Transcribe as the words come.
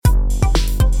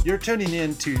You're tuning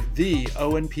in to the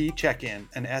O&P Check-In,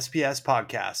 an SPS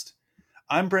podcast.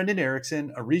 I'm Brendan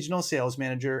Erickson, a regional sales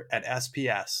manager at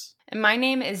SPS. And my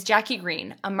name is Jackie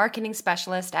Green, a marketing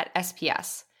specialist at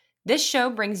SPS. This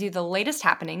show brings you the latest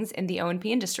happenings in the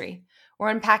O&P industry. We're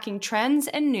unpacking trends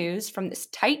and news from this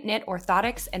tight-knit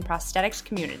orthotics and prosthetics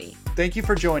community. Thank you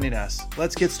for joining us.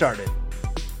 Let's get started.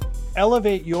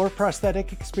 Elevate your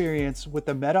prosthetic experience with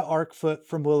the Meta Arc Foot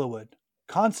from Willowwood.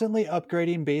 Constantly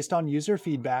upgrading based on user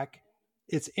feedback,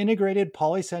 its integrated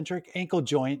polycentric ankle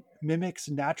joint mimics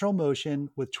natural motion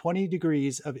with 20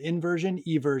 degrees of inversion,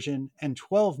 eversion, and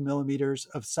 12 millimeters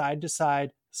of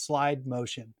side-to-side slide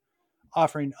motion,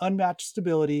 offering unmatched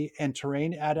stability and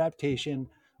terrain adaptation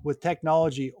with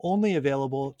technology only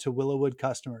available to Willowwood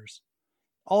customers.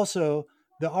 Also,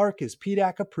 the Arc is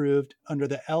PDAC approved under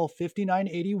the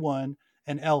L5981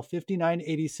 and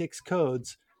L5986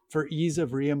 codes for ease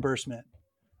of reimbursement.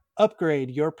 Upgrade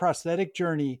your prosthetic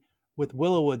journey with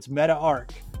Willowwood's Meta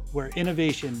Arc, where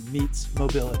innovation meets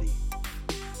mobility.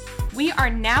 We are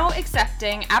now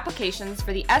accepting applications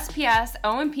for the SPS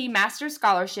O&P Master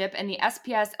Scholarship and the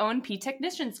SPS O&P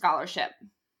Technician Scholarship.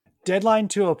 Deadline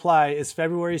to apply is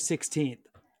February 16th.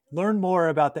 Learn more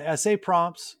about the essay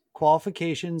prompts,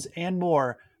 qualifications, and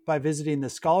more by visiting the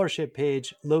scholarship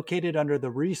page located under the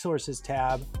Resources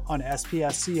tab on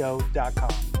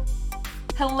spsco.com.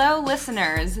 Hello,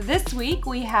 listeners. This week,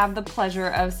 we have the pleasure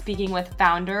of speaking with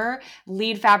founder,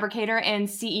 lead fabricator, and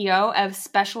CEO of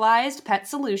Specialized Pet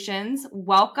Solutions.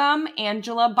 Welcome,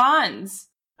 Angela Boncz.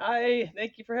 Hi,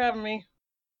 thank you for having me.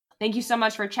 Thank you so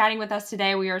much for chatting with us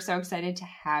today. We are so excited to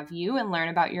have you and learn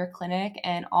about your clinic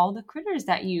and all the critters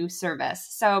that you service.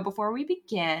 So before we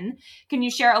begin, can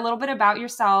you share a little bit about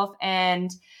yourself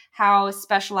and how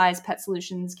Specialized Pet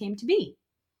Solutions came to be?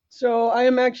 So I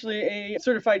am actually a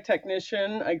certified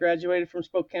technician. I graduated from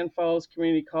Spokane Falls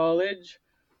Community College,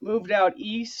 moved out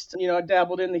east, I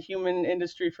dabbled in the human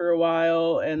industry for a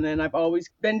while, and then I've always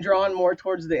been drawn more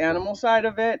towards the animal side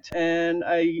of it. And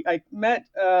I met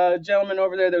a gentleman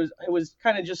over there that was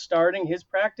kind of just starting his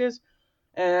practice,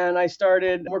 and I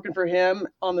started working for him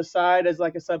on the side as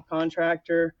like a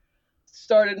subcontractor.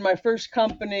 Started my first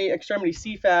company, Extremity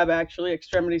CFab, actually,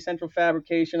 Extremity Central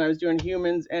Fabrication. I was doing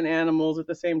humans and animals at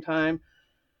the same time.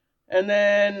 And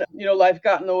then, life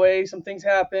got in the way, some things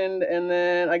happened, and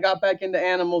then I got back into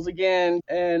animals again,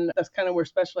 and that's kind of where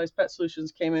Specialized Pet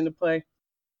Solutions came into play.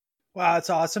 Wow, it's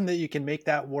awesome that you can make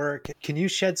that work. Can you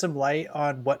shed some light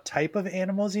on what type of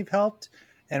animals you've helped,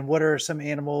 and what are some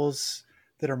animals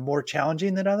that are more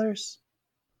challenging than others?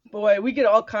 Boy, we get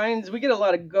all kinds. We get a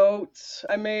lot of goats.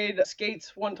 I made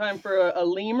skates one time for a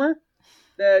lemur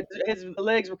that his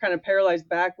legs were kind of paralyzed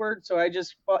backward. So I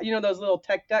just bought, those little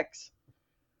tech decks.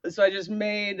 So I just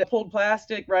pulled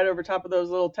plastic right over top of those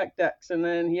little tech decks. And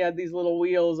then he had these little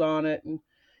wheels on it. And,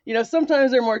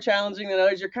 sometimes they're more challenging than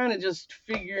others. You're kind of just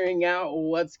figuring out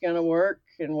what's going to work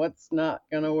and what's not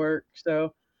going to work.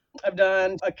 So I've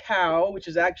done a cow, which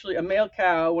is actually a male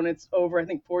cow when it's over, I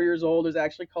think 4 years old, is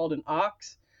actually called an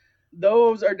ox.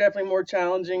 Those are definitely more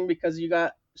challenging because you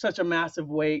got such a massive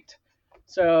weight.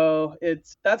 So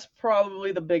that's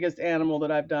probably the biggest animal that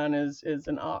I've done is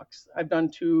an ox. I've done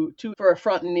two for a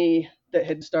front knee that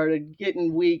had started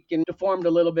getting weak and deformed a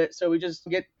little bit. So we just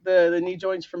get the knee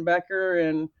joints from Becker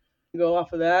and go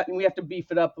off of that. And we have to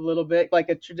beef it up a little bit, like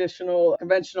a traditional,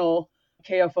 conventional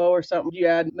KFO or something. You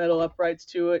add metal uprights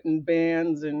to it and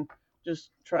bands and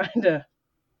just trying to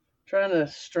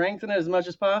strengthen it as much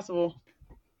as possible.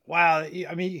 Wow.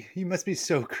 I mean, you must be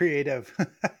so creative.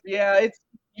 Yeah,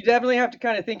 you definitely have to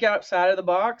kind of think outside of the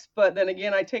box. But then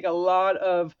again, I take a lot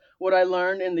of what I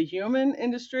learned in the human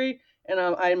industry, and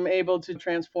I'm able to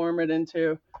transform it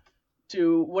into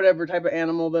whatever type of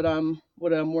animal that I'm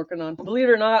working on. Believe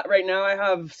it or not, right now I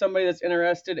have somebody that's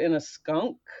interested in a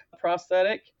skunk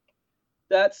prosthetic.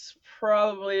 That's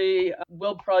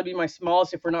will probably be my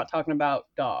smallest if we're not talking about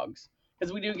dogs,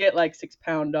 because we do get like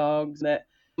 6-pound dogs that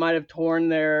might have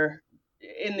torn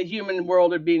in the human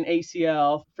world it'd be an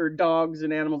ACL. For dogs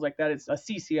and animals like that, it's a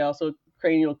CCL, so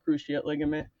cranial cruciate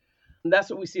ligament. And that's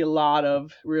what we see a lot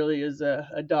of, really, is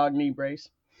a dog knee brace.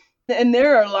 And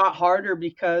they're a lot harder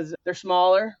because they're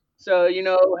smaller. So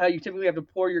how you typically have to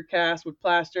pour your cast with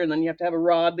plaster, and then you have to have a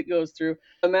rod that goes through.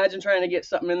 Imagine trying to get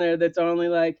something in there that's only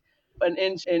like an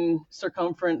inch in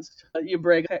circumference. You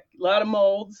break a lot of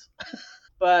molds.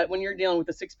 But when you're dealing with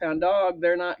a 6-pound dog,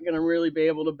 they're not going to really be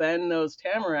able to bend those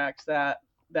tamaracks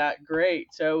that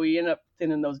great. So we end up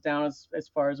thinning those down as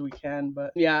far as we can.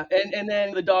 But yeah, and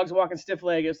then the dog's walking stiff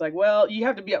leg. It's like, well, you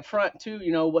have to be up front too,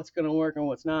 what's going to work and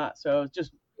what's not. So it's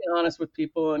just being honest with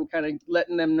people and kind of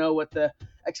letting them know what the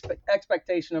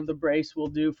expectation of the brace will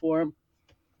do for them.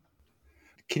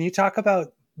 Can you talk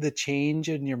about the change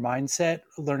in your mindset,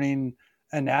 learning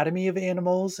anatomy of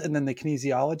animals and then the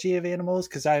kinesiology of animals?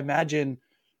 Because I imagine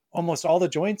almost all the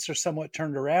joints are somewhat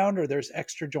turned around, or there's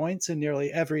extra joints in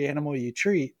nearly every animal you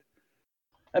treat.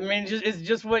 I mean, it's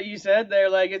just what you said there.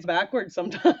 Like, it's backwards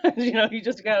sometimes. You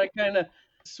just gotta kind of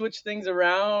switch things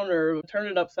around or turn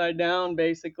it upside down,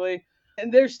 basically.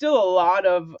 And there's still a lot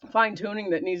of fine tuning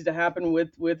that needs to happen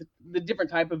with the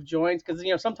different type of joints,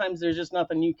 because sometimes there's just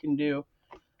nothing you can do.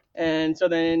 And so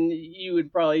then you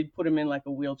would probably put them in like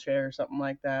a wheelchair or something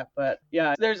like that. But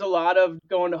yeah, there's a lot of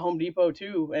going to Home Depot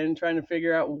too and trying to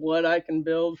figure out what I can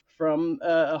build from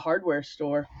a hardware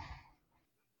store.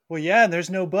 Well, yeah, and there's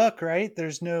no book, right?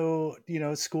 There's no,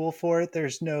 school for it.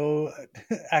 There's no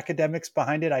academics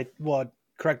behind it.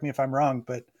 Correct me if I'm wrong,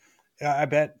 but I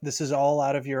bet this is all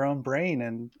out of your own brain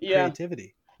and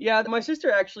creativity. Yeah, my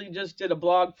sister actually just did a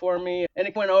blog for me, and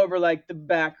it went over like the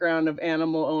background of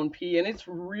animal O&P, and it's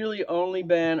really only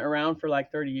been around for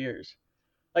like 30 years.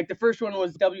 Like the first one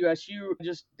was WSU,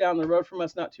 just down the road from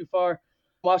us, not too far.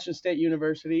 Washington State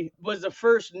University was the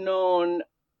first known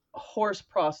horse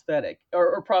prosthetic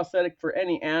or prosthetic for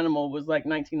any animal was like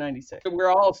 1996. So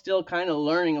we're all still kind of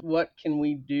learning what can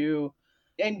we do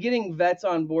and getting vets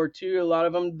on board too. A lot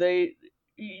of them,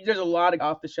 there's a lot of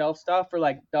off the shelf stuff for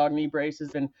like dog knee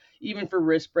braces and even for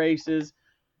wrist braces.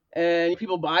 And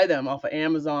people buy them off of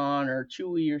Amazon or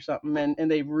Chewy or something,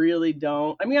 and they really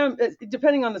don't. I mean,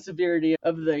 depending on the severity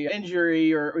of the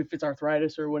injury or if it's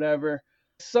arthritis or whatever,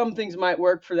 some things might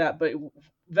work for that, but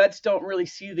vets don't really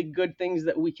see the good things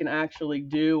that we can actually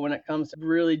do when it comes to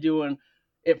really doing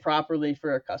it properly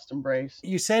for a custom brace.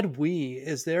 You said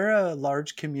is there a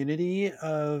large community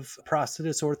of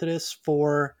prosthetists, orthotists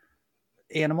for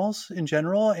animals in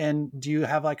general? And do you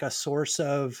have like a source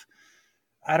of,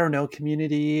 I don't know,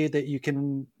 community that you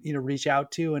can, reach out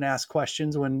to and ask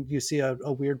questions when you see a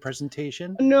weird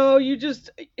presentation? No,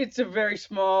 it's a very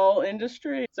small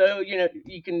industry. So,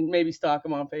 you can maybe stalk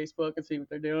them on Facebook and see what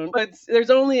they're doing. But there's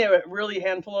only a really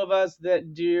handful of us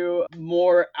that do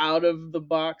more out of the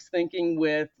box thinking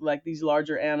with like these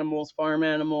larger animals, farm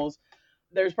animals.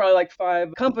 There's probably like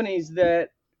 5 companies that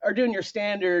are doing your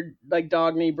standard like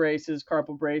dog knee braces,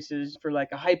 carpal braces for like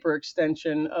a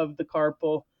hyperextension of the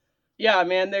carpal. Yeah,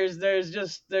 man, there's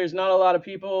not a lot of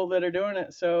people that are doing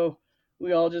it. So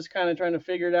we all just kind of trying to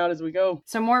figure it out as we go.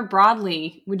 So more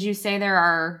broadly, would you say there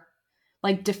are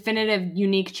like definitive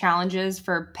unique challenges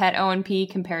for pet O&P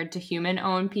compared to human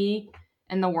O&P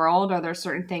in the world? Are there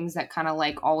certain things that kind of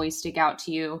like always stick out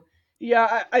to you?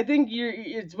 Yeah, I think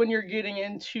it's when you're getting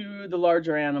into the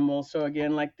larger animals. So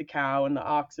again, like the cow and the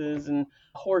oxes and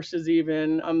horses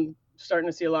even. I'm starting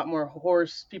to see a lot more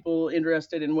horse people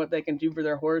interested in what they can do for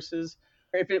their horses.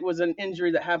 If it was an injury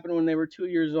that happened when they were 2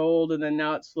 years old and then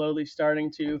now it's slowly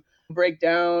starting to break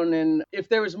down, and if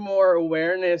there was more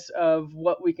awareness of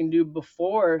what we can do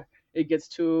before it gets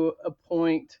to a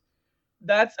point,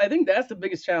 I think that's the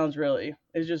biggest challenge really,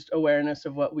 is just awareness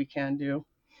of what we can do.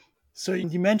 So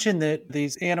you mentioned that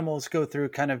these animals go through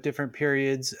kind of different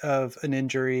periods of an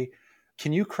injury.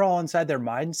 Can you crawl inside their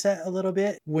mindset a little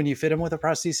bit? When you fit them with a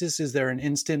prosthesis, is there an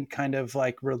instant kind of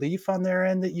like relief on their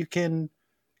end that you can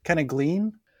kind of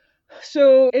glean?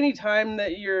 So anytime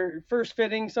that you're first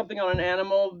fitting something on an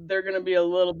animal, they're going to be a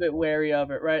little bit wary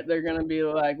of it, right? They're going to be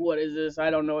like, what is this? I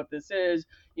don't know what this is.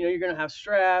 You're going to have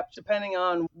straps depending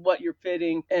on what you're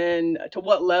fitting and to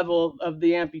what level of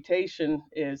the amputation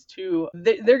is too.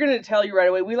 They're going to tell you right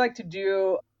away. We like to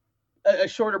do a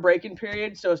shorter break-in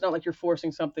period, so it's not like you're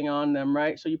forcing something on them,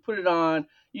 right? So you put it on,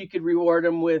 you could reward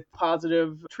them with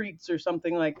positive treats or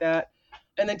something like that,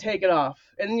 and then take it off.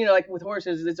 And, like with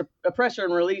horses, it's a pressure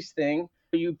and release thing.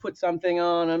 You put something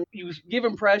on them, you give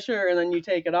them pressure, and then you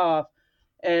take it off.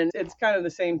 And it's kind of the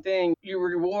same thing. You're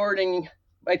rewarding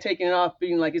by taking it off,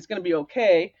 being like, it's going to be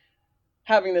okay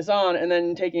having this on, and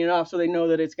then taking it off so they know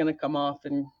that it's going to come off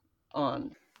and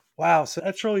on. Wow, so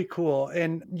that's really cool.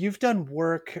 And you've done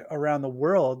work around the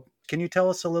world. Can you tell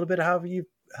us a little bit how you've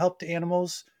helped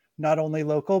animals, not only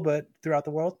local, but throughout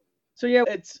the world? So yeah,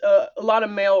 it's a lot of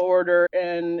mail order,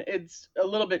 and it's a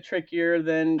little bit trickier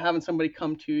than having somebody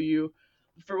come to you.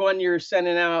 For one, you're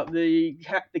sending out the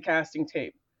casting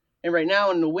tape. And right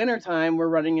now in the wintertime, we're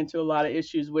running into a lot of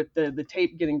issues with the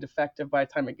tape getting defective by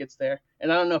the time it gets there.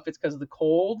 And I don't know if it's because of the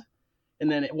cold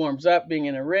and then it warms up being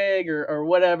in a rig or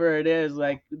whatever it is.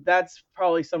 Like, that's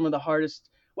probably some of the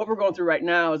hardest. What we're going through right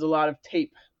now is a lot of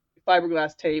tape,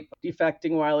 fiberglass tape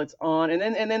defecting while it's on.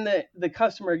 And then the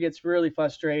customer gets really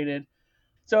frustrated.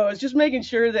 So it's just making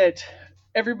sure that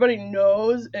everybody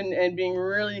knows, and being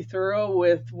really thorough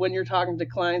with when you're talking to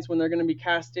clients when they're going to be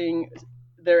casting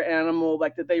their animal,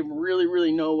 like that they really,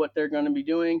 really know what they're going to be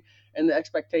doing and the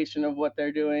expectation of what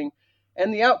they're doing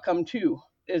and the outcome too.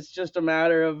 It's just a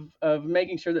matter of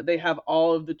making sure that they have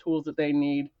all of the tools that they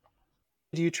need.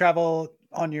 Do you travel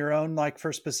on your own, like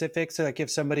for specifics? Like if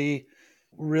somebody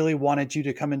really wanted you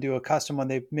to come and do a custom one,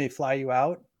 they may fly you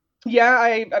out? Yeah,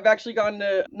 I've actually gone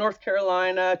to North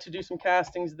Carolina to do some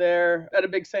castings there at a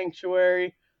big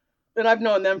sanctuary. And I've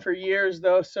known them for years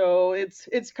though, so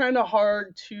it's kind of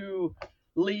hard to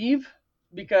leave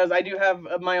because I do have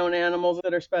my own animals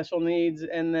that are special needs,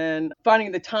 and then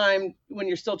finding the time when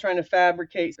you're still trying to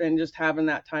fabricate and just having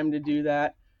that time to do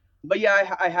that. But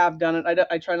yeah, I have done it.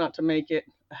 I try not to make it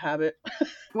a habit.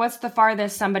 What's the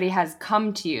farthest somebody has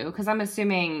come to you? Because I'm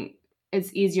assuming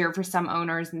it's easier for some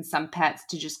owners and some pets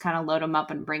to just kind of load them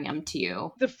up and bring them to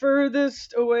you. The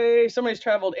furthest away, somebody's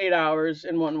traveled 8 hours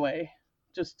in one way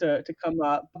just to come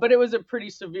up. But it was a pretty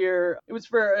severe, it was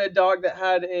for a dog that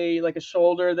had a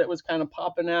shoulder that was kind of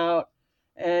popping out.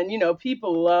 And,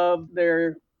 people love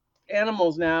their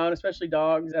animals now, and especially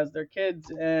dogs as their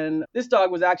kids. And this dog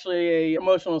was actually a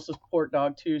emotional support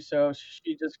dog too. So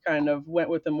she just kind of went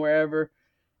with them wherever.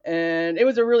 And it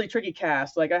was a really tricky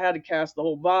cast. Like I had to cast the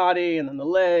whole body and then the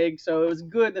leg. So it was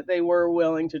good that they were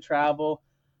willing to travel.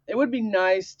 It would be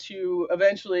nice to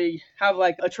eventually have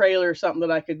like a trailer or something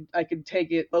that I could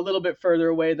take it a little bit further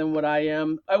away than what I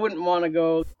am. I wouldn't want to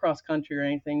go cross country or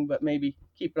anything, but maybe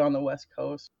keep it on the West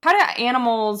Coast. How do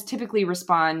animals typically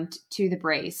respond to the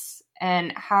brace?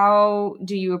 And how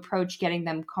do you approach getting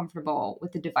them comfortable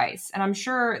with the device? And I'm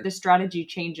sure the strategy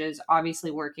changes,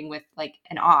 obviously working with like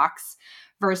an ox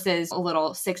versus a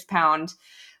little 6-pound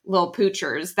little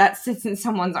poochers that sits in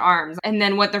someone's arms, and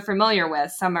then what they're familiar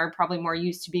with. Some are probably more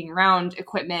used to being around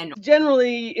equipment.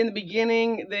 Generally, in the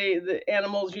beginning, the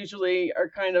animals usually are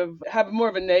kind of have more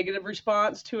of a negative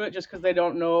response to it just because they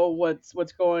don't know what's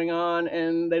going on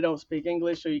and they don't speak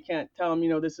English, so you can't tell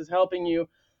them, this is helping you.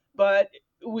 But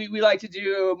we like to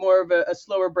do more of a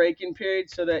slower break-in period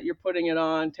so that you're putting it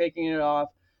on, taking it off,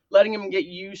 letting them get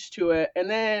used to it. And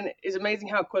then it's amazing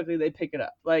how quickly they pick it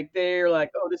up. Like they're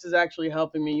like, oh, this is actually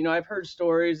helping me. I've heard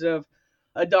stories of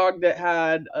a dog that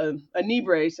had a knee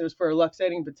brace. It was for a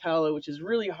luxating patella, which is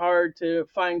really hard to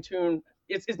fine tune.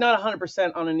 It's not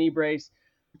 100% on a knee brace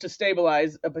to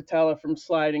stabilize a patella from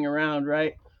sliding around,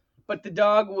 right? But the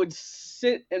dog would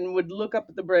sit and would look up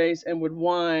at the brace and would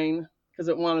whine because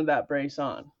it wanted that brace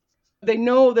on. They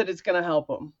know that it's going to help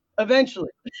them eventually.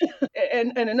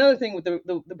 And another thing with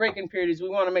the break-in period is we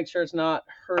want to make sure it's not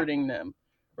hurting them,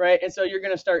 right? And so you're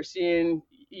going to start seeing,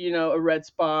 a red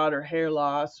spot or hair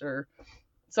loss or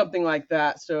something like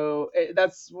that. So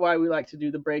that's why we like to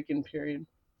do the break-in period.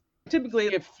 Typically,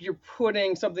 if you're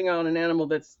putting something on an animal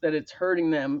that it's hurting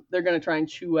them, they're going to try and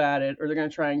chew at it or they're going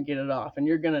to try and get it off. And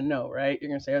you're going to know, right? You're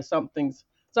going to say, oh,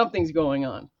 something's going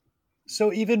on.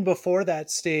 So even before that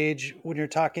stage, when you're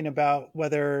talking about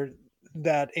whether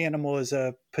that animal is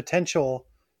a potential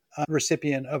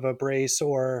recipient of a brace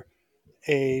or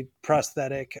a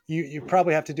prosthetic, you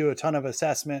probably have to do a ton of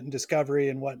assessment and discovery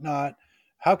and whatnot.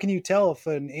 How can you tell if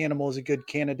an animal is a good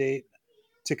candidate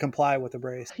to comply with a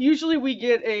brace? Usually we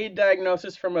get a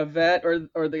diagnosis from a vet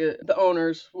or the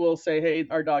owners will say, hey,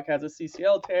 our dog has a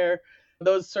CCL tear.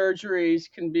 Those surgeries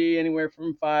can be anywhere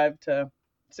from $5,000 to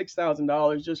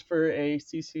 $6,000 just for a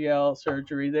CCL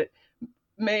surgery that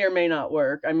may or may not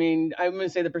work. I mean, I'm going to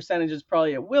say the percentage is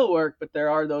probably it will work, but there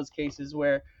are those cases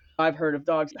where I've heard of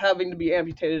dogs having to be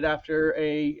amputated after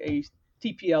a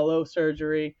TPLO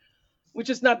surgery, which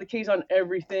is not the case on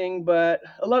everything, but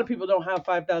a lot of people don't have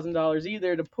 $5,000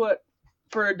 either to put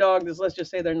for a dog that's, let's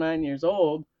just say they're 9 years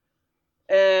old.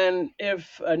 And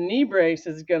if a knee brace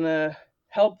is going to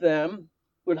help them,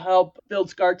 would help build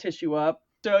scar tissue up.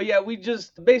 So yeah, we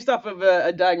just based off of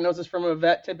a diagnosis from a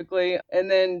vet typically,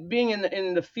 and then being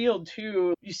in the field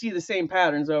too, you see the same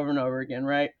patterns over and over again,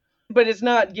 right? But it's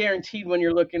not guaranteed when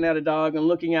you're looking at a dog and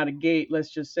looking at a gait.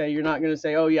 Let's just say you're not going to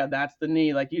say, oh yeah, that's the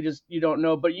knee. Like you don't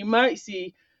know, but you might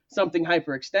see something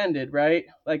hyperextended, right?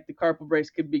 Like the carpal brace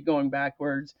could be going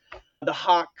backwards. The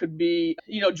hock could be,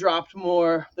 dropped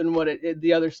more than what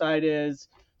the other side is.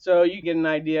 So you get an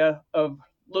idea of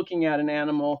looking at an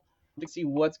animal to see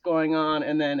what's going on,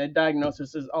 and then a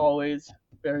diagnosis is always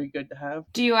very good to have.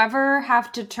 Do you ever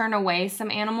have to turn away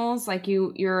some animals? Like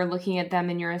you're looking at them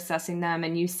and you're assessing them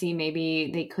and you see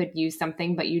maybe they could use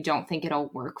something, but you don't think it'll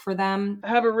work for them? I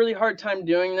have a really hard time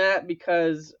doing that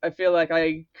because I feel like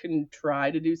I can try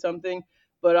to do something,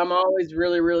 but I'm always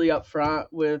really, really upfront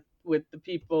with the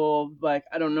people. Like,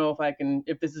 I don't know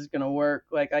if this is going to work.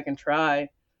 Like, I can try,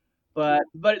 But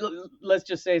let's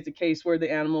just say it's a case where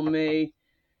the animal may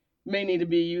need to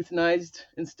be euthanized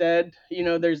instead.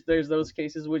 There's those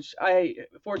cases, which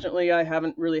fortunately I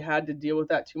haven't really had to deal with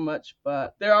that too much,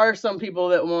 but there are some people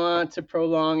that want to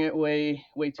prolong it way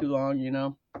too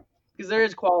long, because there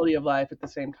is quality of life at the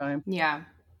same time. Yeah.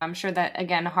 I'm sure that,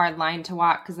 again, a hard line to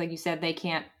walk because, like you said, they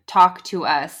can't talk to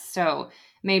us. So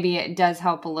maybe it does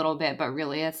help a little bit, but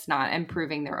really it's not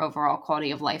improving their overall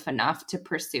quality of life enough to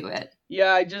pursue it.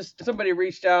 Yeah, somebody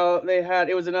reached out.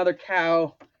 It was another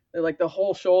cow. Like the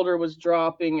whole shoulder was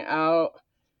dropping out.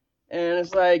 And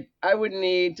it's like, I would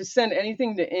need to send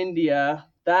anything to India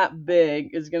that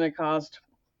big is going to cost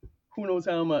who knows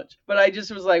how much. But I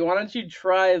just was like, why don't you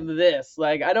try this?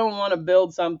 Like, I don't want to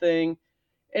build something.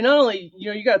 And not only,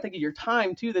 you got to think of your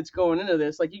time too that's going into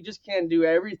this. Like, you just can't do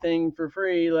everything for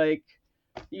free. Like,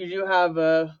 you do have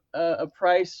a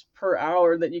price per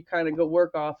hour that you kind of go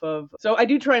work off of. So I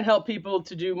do try and help people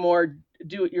to do more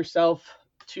do it yourself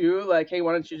too. Like, hey,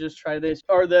 why don't you just try this?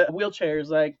 Or the wheelchairs,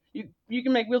 like you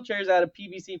can make wheelchairs out of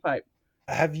PVC pipe.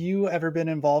 Have you ever been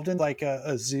involved in like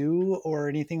a zoo or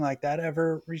anything like that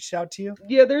ever reached out to you?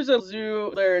 Yeah, there's a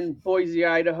zoo there in Boise,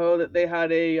 Idaho that they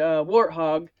had a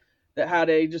warthog that had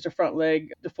just a front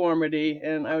leg deformity,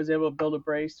 and I was able to build a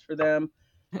brace for them.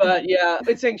 But yeah,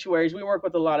 it's sanctuaries. We work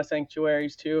with a lot of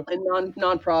sanctuaries too, and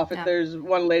nonprofit. Yeah. There's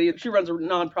one lady, she runs a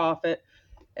nonprofit,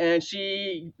 and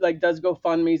she does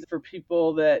GoFundMe's for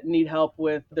people that need help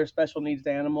with their special needs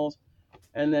animals.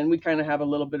 And then we kind of have a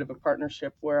little bit of a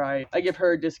partnership where I give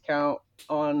her a discount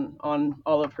on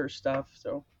all of her stuff.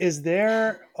 So is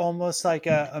there almost like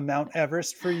a Mount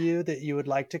Everest for you that you would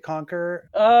like to conquer?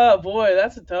 Oh boy,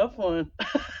 that's a tough one.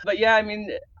 But yeah, I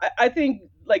mean, I think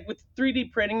like with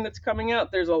 3D printing that's coming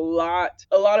out, there's a lot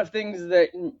of things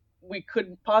that we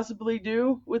could possibly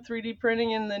do with 3D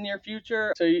printing in the near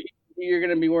future. So you're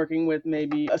going to be working with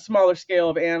maybe a smaller scale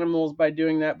of animals by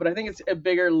doing that. But I think it's a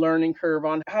bigger learning curve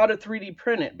on how to 3D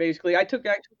print it. Basically,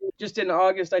 just in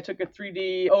August, I took a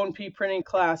 3D O&P printing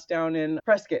class down in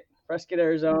Prescott,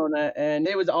 Arizona. And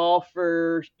it was all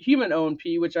for human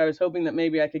O&P, which I was hoping that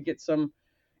maybe I could get some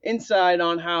insight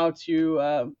on how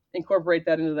to incorporate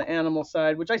that into the animal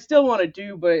side, which I still want to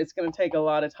do, but it's going to take a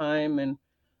lot of time and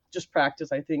just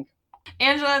practice, I think.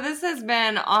 Angela, this has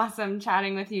been awesome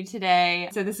chatting with you today.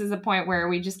 So this is a point where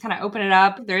we just kind of open it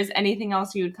up. If there's anything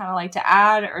else you would kind of like to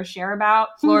add or share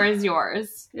about, floor is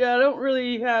yours. Yeah, I don't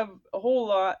really have a whole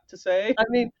lot to say. I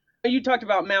mean, you talked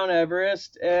about Mount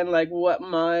Everest, and like what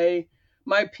my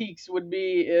peaks would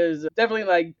be is definitely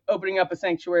like opening up a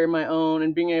sanctuary of my own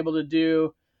and being able to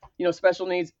do special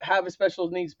needs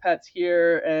pets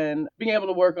here, and being able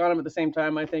to work on them at the same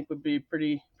time, I think would be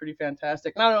pretty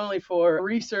fantastic. Not only for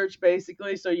research,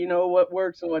 basically, so you know what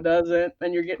works and what doesn't,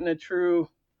 and you're getting a true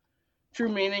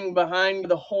meaning behind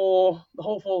the whole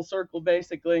full circle,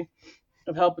 basically,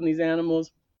 of helping these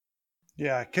animals.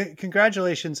 Yeah,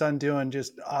 congratulations on doing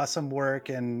just awesome work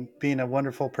and being a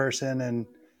wonderful person, and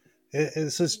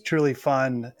this is truly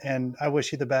fun, and I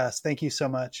wish you the best. Thank you so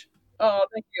much. Oh,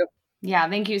 thank you. Yeah,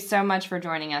 thank you so much for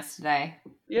joining us today.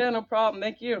 Yeah, no problem.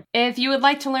 Thank you. If you would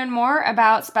like to learn more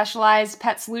about Specialized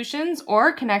Pet Solutions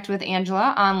or connect with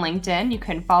Angela on LinkedIn, you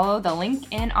can follow the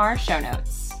link in our show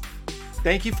notes.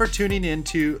 Thank you for tuning in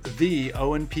to the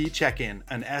O&P Check-In,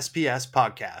 an SPS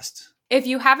podcast. If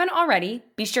you haven't already,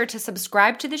 be sure to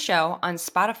subscribe to the show on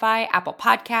Spotify, Apple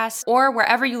Podcasts, or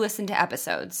wherever you listen to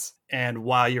episodes. And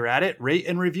while you're at it, rate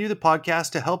and review the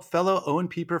podcast to help fellow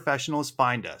O&P professionals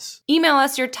find us. Email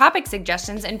us your topic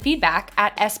suggestions and feedback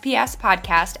at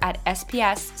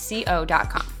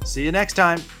spspodcast@spsco.com. See you next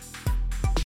time.